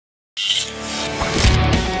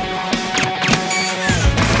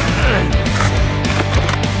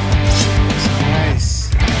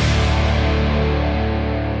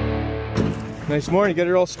Nice morning, get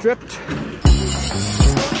it all stripped.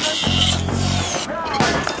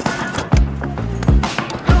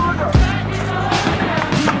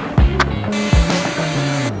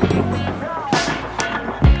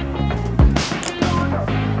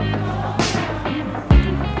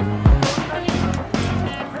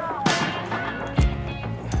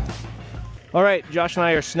 All right, Josh and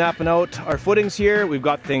I are snapping out our footings here. We've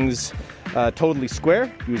got things totally square.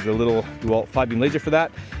 Use the little DeWalt 5-beam laser for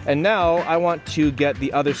that. And now I want to get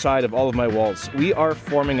the other side of all of my walls. We are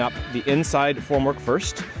forming up the inside formwork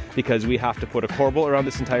first because we have to put a corbel around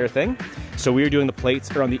this entire thing. So we are doing the plates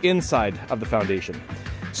around the inside of the foundation.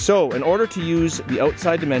 So in order to use the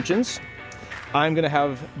outside dimensions, I'm gonna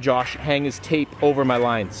have Josh hang his tape over my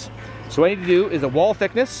lines. So what I need to do is a wall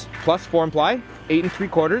thickness plus form ply. 8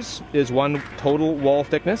 3/4 is one total wall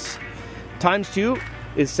thickness. Times 2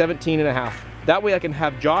 is 17.5. That way I can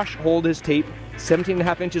have Josh hold his tape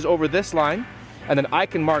 17.5 inches over this line, and then I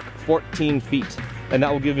can mark 14 feet. And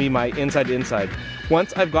that will give me my inside to inside.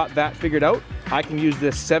 Once I've got that figured out, I can use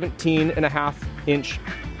this 17.5 inch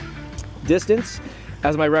distance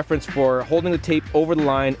as my reference for holding the tape over the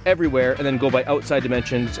line everywhere, and then go by outside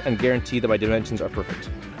dimensions and guarantee that my dimensions are perfect.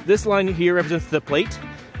 This line here represents the plate.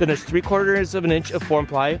 Then there's 3/4 of an inch of form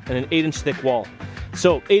ply and an 8-inch thick wall.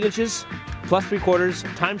 So 8 inches plus 3/4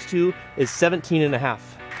 times 2 is 17.5.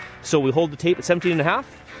 So we hold the tape at 17.5,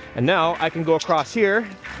 and now I can go across here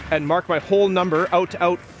and mark my whole number out to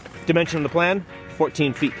out dimension on the plan,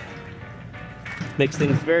 14 feet. Makes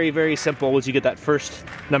things very, very simple once you get that first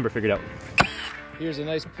number figured out. Here's a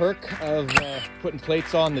nice perk of putting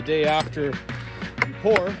plates on the day after you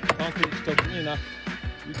pour. Concrete is still clean enough.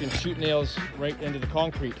 You can shoot nails right into the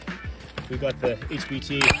concrete. We've got the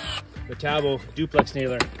HBT, the Tabo duplex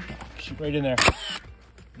nailer. Shoot right in there,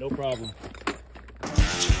 no problem.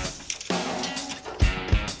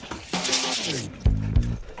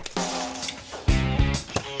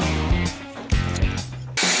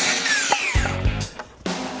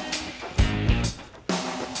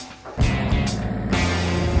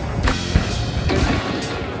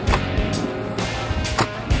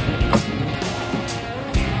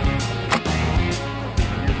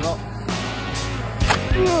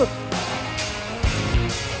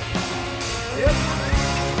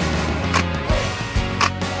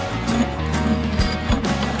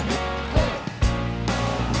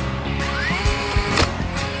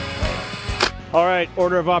 All right,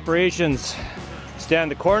 order of operations. Stand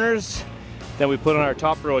the corners, then we put on our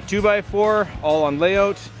top row of 2x4, all on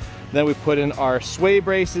layout. Then we put in our sway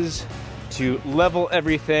braces to level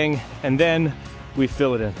everything, and then we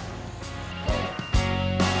fill it in.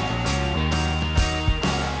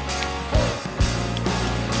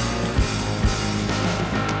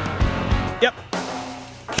 Yep,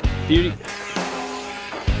 beauty.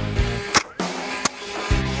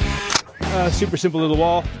 Super simple little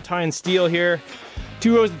wall, tie and steel here.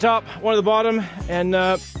 2 rows at the top, 1 at the bottom, and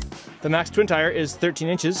the max twin tire is 13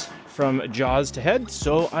 inches from jaws to head,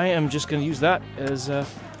 so I am just going to use that as a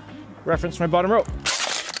reference for my bottom row.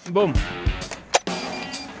 Boom.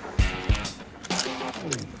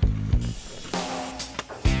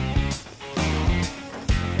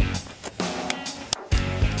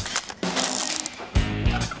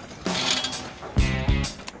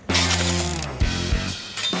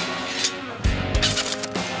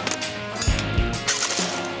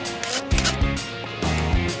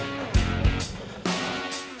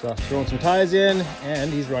 So throwing some ties in,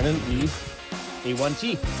 and he's running the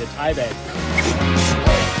A1T, the tie bag.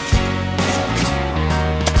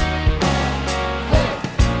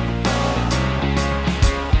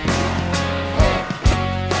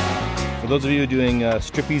 For those of you doing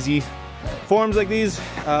strip easy forms like these,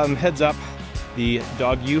 heads up, the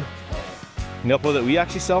Dog U nail pro that we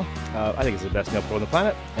actually sell, I think it's the best nail pro on the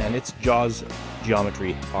planet, and its jaws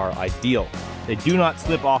geometry are ideal. They do not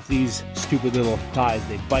slip off these stupid little ties.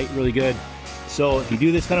 They bite really good. So if you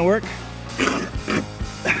do this kind of work,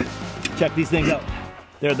 check these things out.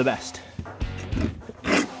 They're the best.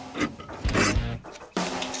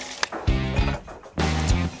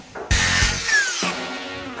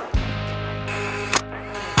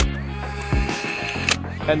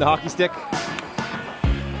 And the hockey stick.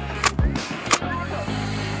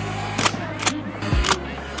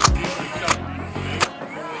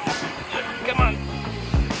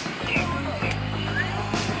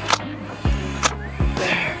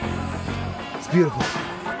 Beautiful.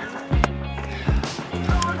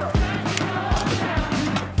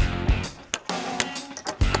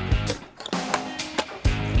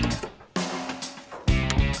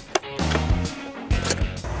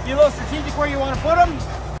 Be a little strategic where you want to put them.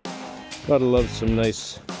 Gotta love some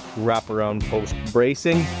nice wraparound post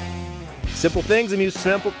bracing. Simple things amuse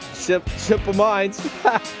simple minds.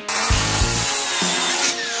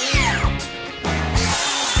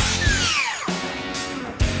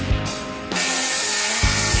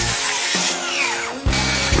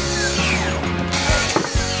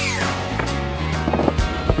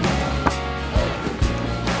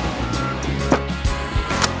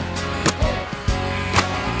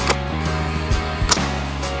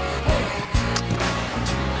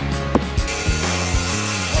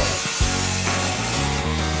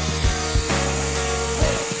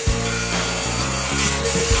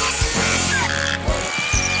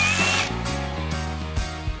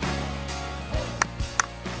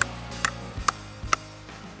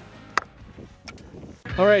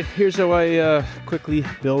 All right, here's how I quickly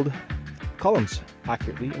build columns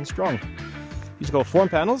accurately and strong. Use a couple form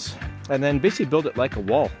panels and then basically build it like a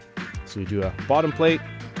wall. So you do a bottom plate,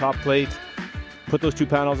 top plate, put those two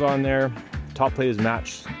panels on there. Top plate is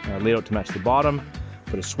matched, laid out to match the bottom.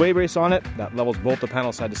 Put a sway brace on it that levels both the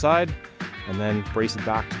panels side to side, and then brace it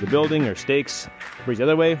back to the building or stakes, brace the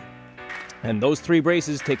other way. And those three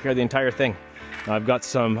braces take care of the entire thing. Now I've got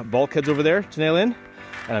some bulkheads over there to nail in.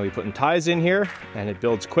 And I'll be putting ties in here, and it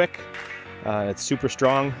builds quick. It's super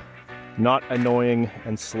strong, not annoying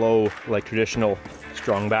and slow like traditional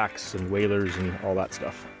strong backs and whalers and all that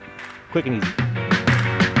stuff. Quick and easy.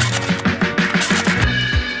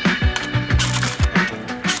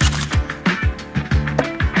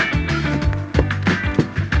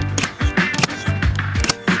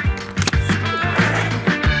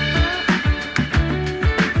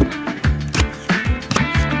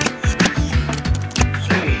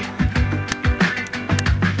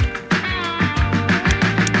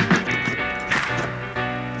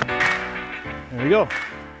 There we go,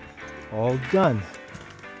 all done.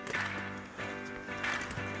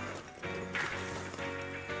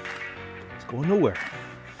 It's going nowhere.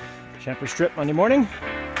 Chamfer strip Monday morning.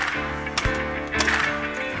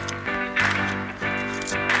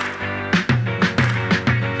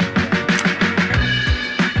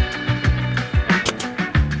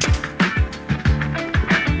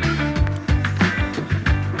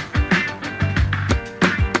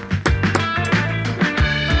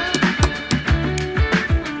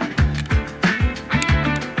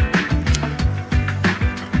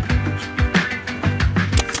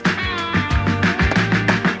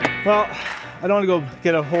 Well, I don't want to go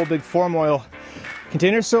get a whole big form oil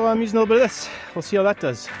container, so I'm using a little bit of this. We'll see how that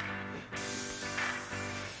does.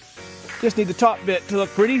 Just need the top bit to look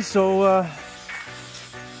pretty, so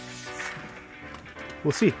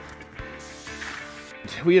we'll see.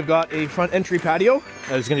 We have got a front entry patio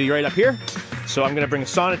that is going to be right up here. So I'm going to bring a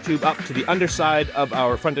sonotube up to the underside of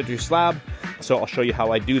our front entry slab. So I'll show you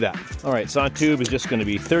how I do that. All right, sonotube is just going to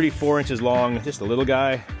be 34 inches long, just a little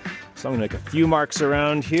guy. So I'm gonna make a few marks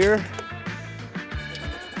around here.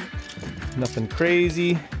 Nothing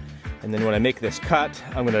crazy. And then when I make this cut,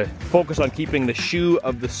 I'm gonna focus on keeping the shoe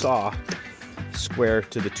of the saw square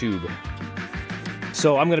to the tube.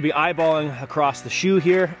 So I'm gonna be eyeballing across the shoe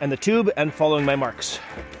here and the tube and following my marks.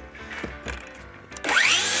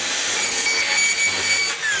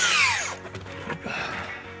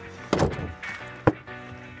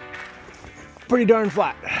 Pretty darn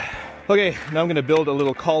flat. Okay, now I'm going to build a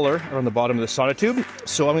little collar around the bottom of the sonotube.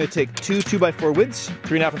 So I'm going to take two 2x4 widths,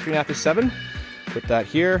 3.5 and 3.5 is 7. Put that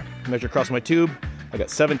here, measure across my tube. I got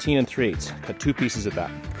 17 3/8. Cut two pieces of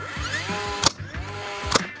that.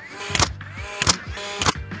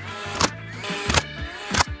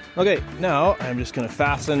 Okay, now I'm just going to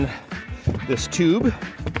fasten this tube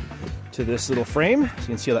to this little frame. So you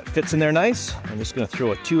can see how that fits in there nice. I'm just going to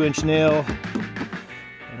throw a 2-inch nail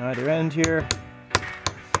on either end here.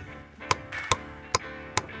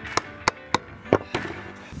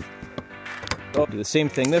 Oh, do the same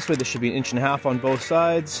thing this way. This should be 1.5 inches on both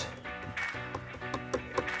sides.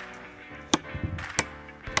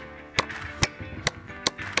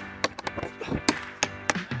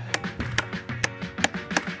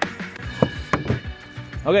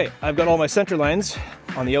 Okay, I've got all my center lines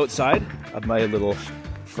on the outside of my little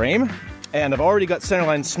frame, and I've already got center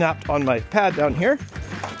lines snapped on my pad down here.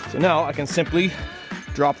 So now I can simply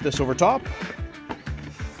drop this over top,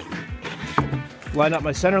 line up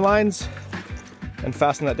my center lines, and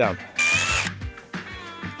fasten that down.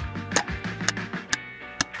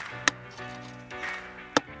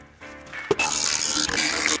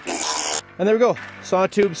 And there we go,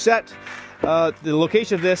 sonotube set. The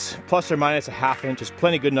location of this, plus or minus 1/2 inch, is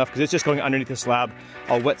plenty good enough because it's just going underneath the slab.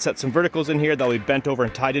 I'll wet set some verticals in here that'll be bent over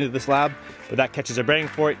and tied into the slab, but that catches a bearing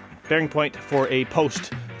point for a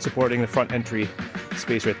post supporting the front entry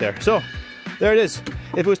space right there. So there it is.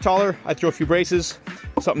 If it was taller, I'd throw a few braces.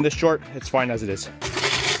 Something this short, it's fine as it is.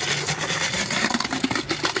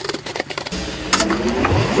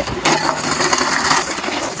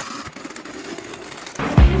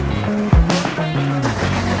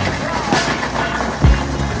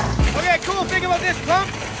 Okay, cool thing about this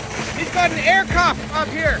pump, he's got an air cuff up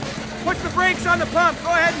here. Puts the brakes on the pump. Go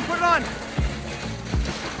ahead and put it on.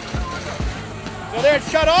 So there,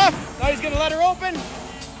 it's shut off. Now he's gonna let her open.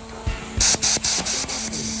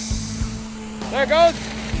 There it goes.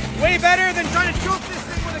 Way better than trying to choke this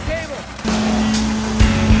thing with a cable.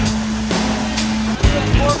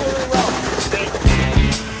 Really well.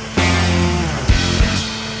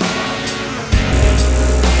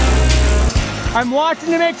 I'm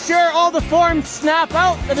watching to make sure all the forms snap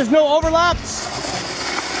out, that there's no overlaps.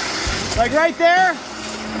 Like right there,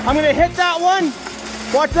 I'm gonna hit that one.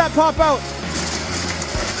 Watch that pop out.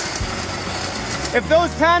 If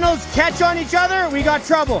those panels catch on each other, we got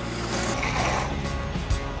trouble.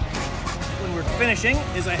 When we're finishing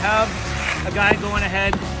is I have a guy going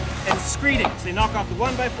ahead and screeding. So they knock off the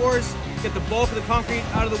 1x4s, get the bulk of the concrete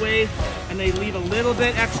out of the way, and they leave a little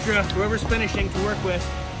bit extra, whoever's finishing, to work with.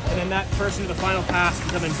 And then that person to the final pass can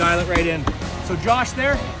come and dial it right in. So Josh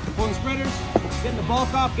there, pulling spreaders, getting the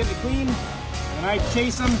bulk off, getting it clean, and I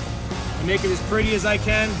chase them and make it as pretty as I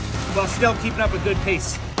can while still keeping up a good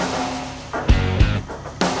pace.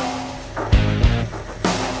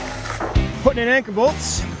 Putting in anchor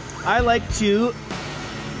bolts, I like to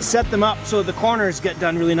set them up so the corners get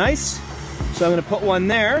done really nice. So I'm going to put one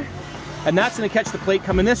there, and that's going to catch the plate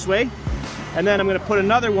coming this way. And then I'm going to put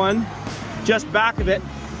another one just back of it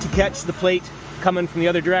to catch the plate coming from the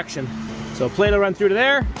other direction. So plate will run through to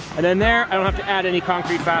there, and then there, I don't have to add any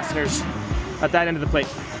concrete fasteners at that end of the plate.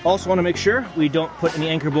 Also want to make sure we don't put any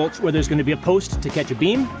anchor bolts where there's going to be a post to catch a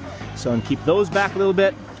beam. So I'm going to keep those back a little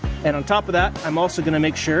bit. And on top of that, I'm also going to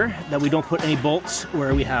make sure that we don't put any bolts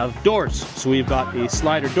where we have doors. So we've got a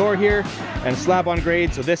slider door here and slab on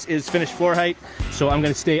grade. So this is finished floor height. So I'm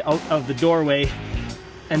going to stay out of the doorway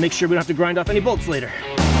and make sure we don't have to grind off any bolts later.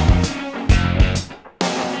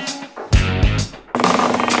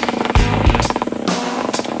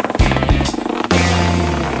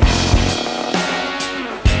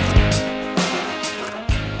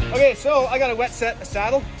 Okay, so I got a wet set a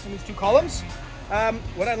saddle in these two columns.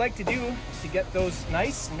 What I like to do to get those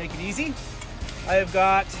nice and make it easy,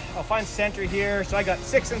 I'll find center here. So I got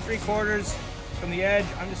 6 3/4 from the edge.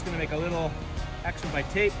 I'm just gonna make a little extra by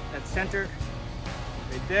tape at center,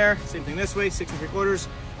 right there. Same thing this way, 6 3/4.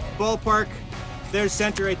 Ballpark, there's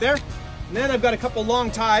center right there. And then I've got a couple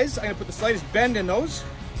long ties. I'm gonna put the slightest bend in those.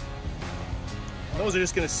 And those are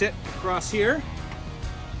just gonna sit across here,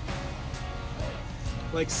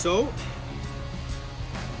 like so.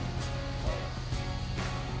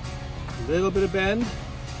 A little bit of bend,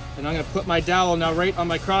 and I'm going to put my dowel now right on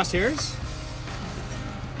my crosshairs.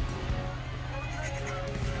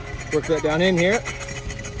 Work that down in here.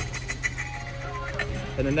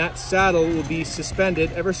 And then that saddle will be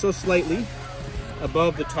suspended ever so slightly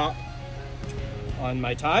above the top on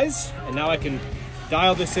my ties. And now I can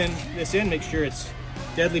dial this in, make sure it's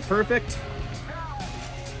deadly perfect.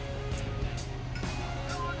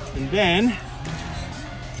 And then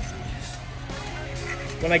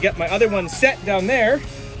when I get my other one set down there,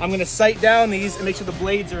 I'm going to sight down these and make sure the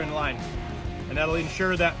blades are in line. And that'll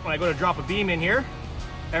ensure that when I go to drop a beam in here,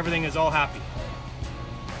 everything is all happy.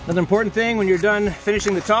 Another important thing when you're done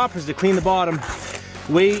finishing the top is to clean the bottom.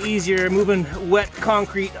 Way easier moving wet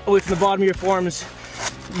concrete away from the bottom of your forms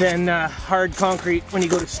than hard concrete when you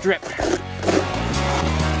go to strip.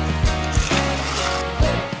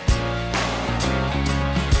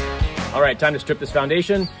 All right, time to strip this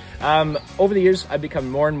foundation. Over the years, I've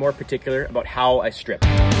become more and more particular about how I strip.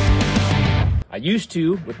 I used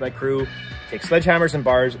to, with my crew, take sledgehammers and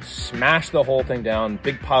bars, smash the whole thing down,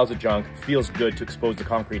 big piles of junk. Feels good to expose the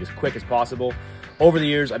concrete as quick as possible. Over the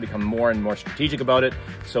years, I've become more and more strategic about it.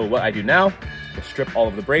 So what I do now, we'll strip all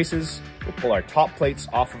of the braces, we'll pull our top plates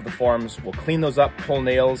off of the forms, we'll clean those up, pull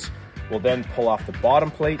nails, we'll then pull off the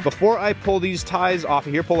bottom plate. Before I pull these ties off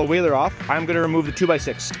of here, pull a whaler off, I'm gonna remove the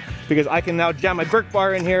 2x6 because I can now jam my Birk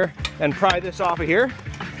bar in here and pry this off of here.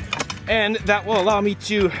 And that will allow me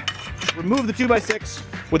to remove the 2x6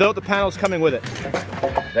 without the panels coming with it.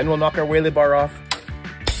 Then we'll knock our whaler bar off.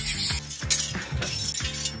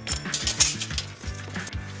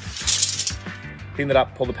 Clean it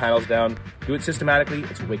up, pull the panels down. Do it systematically,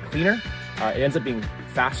 it's way cleaner. It ends up being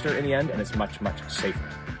faster in the end and it's much, much safer.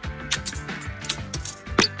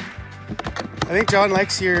 I think John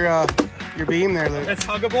likes your beam there, Luke. That's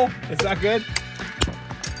huggable. Is that good?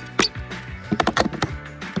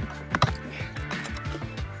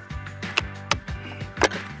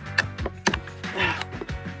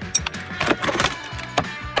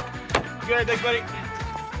 right, thanks, buddy.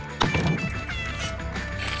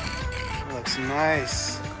 Looks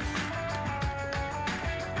nice.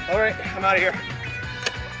 All right, I'm out of here.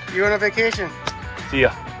 You on a vacation? See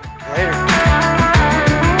ya. Later.